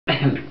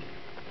In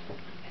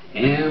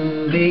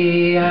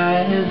the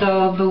eyes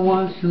of the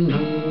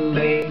Washington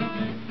Bay,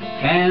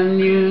 can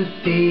you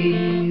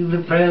see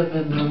the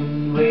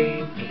President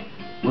wave?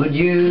 Would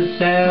you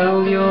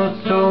sell your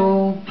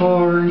soul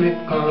for a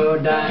nickel or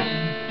a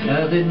dime?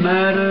 Does it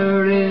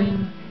matter if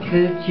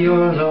it's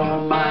yours or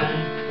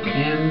mine?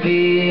 In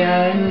the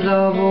eyes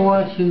of a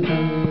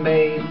Washington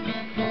Bay,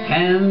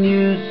 can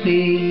you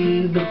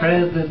see the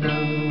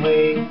President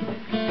wave?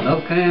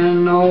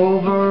 Looking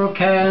over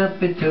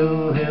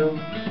Capitol Hill,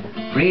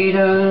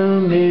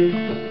 freedom is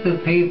the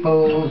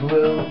people's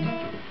will.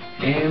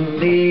 In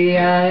the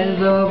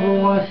eyes of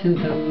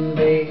Washington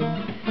Bay,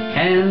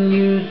 can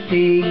you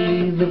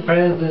see the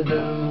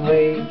President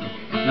wave?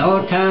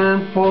 No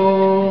time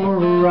for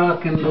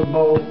rocking the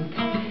boat,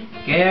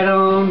 get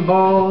on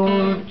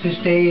board to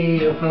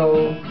stay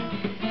afloat.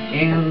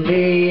 In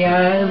the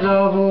eyes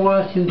of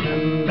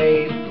Washington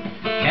Bay,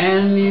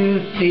 can you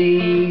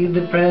see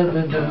the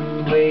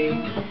President wave?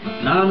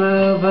 None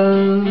of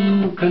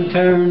them can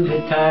turn the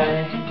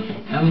tide,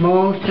 and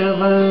most of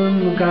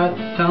them got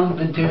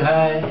something to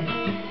hide.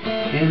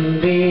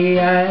 In the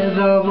eyes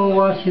of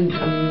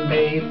Washington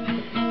Bay,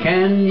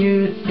 can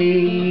you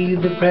see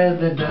the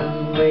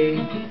President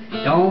wave?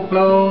 Don't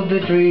blow the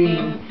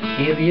dream,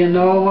 if you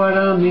know what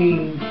I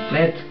mean.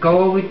 Let's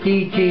go with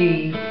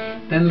T.T.,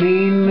 the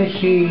mean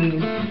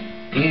machine.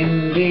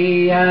 In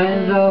the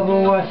eyes of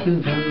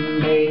Washington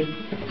Bay,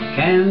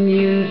 can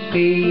you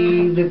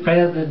see the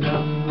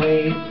President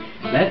wave?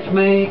 Let's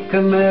make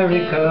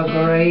America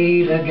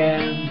great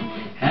again,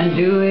 and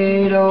do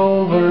it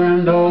over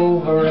and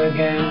over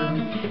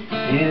again.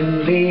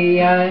 In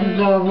the eyes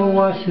of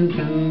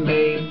Washington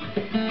Bay,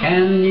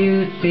 can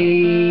you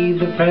see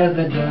the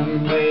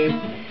President wave?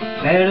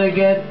 Better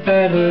get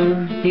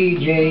better,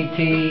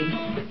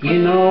 DJT, you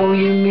know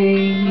you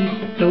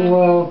mean the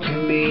world to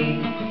me.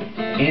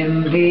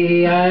 In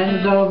the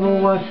eyes of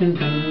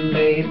Washington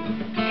Bay,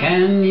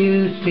 can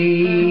you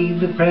see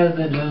the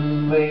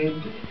President wave?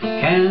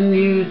 Can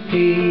you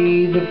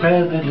see the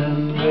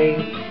President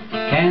wave?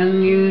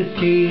 Can you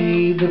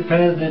see the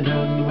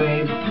President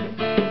wave?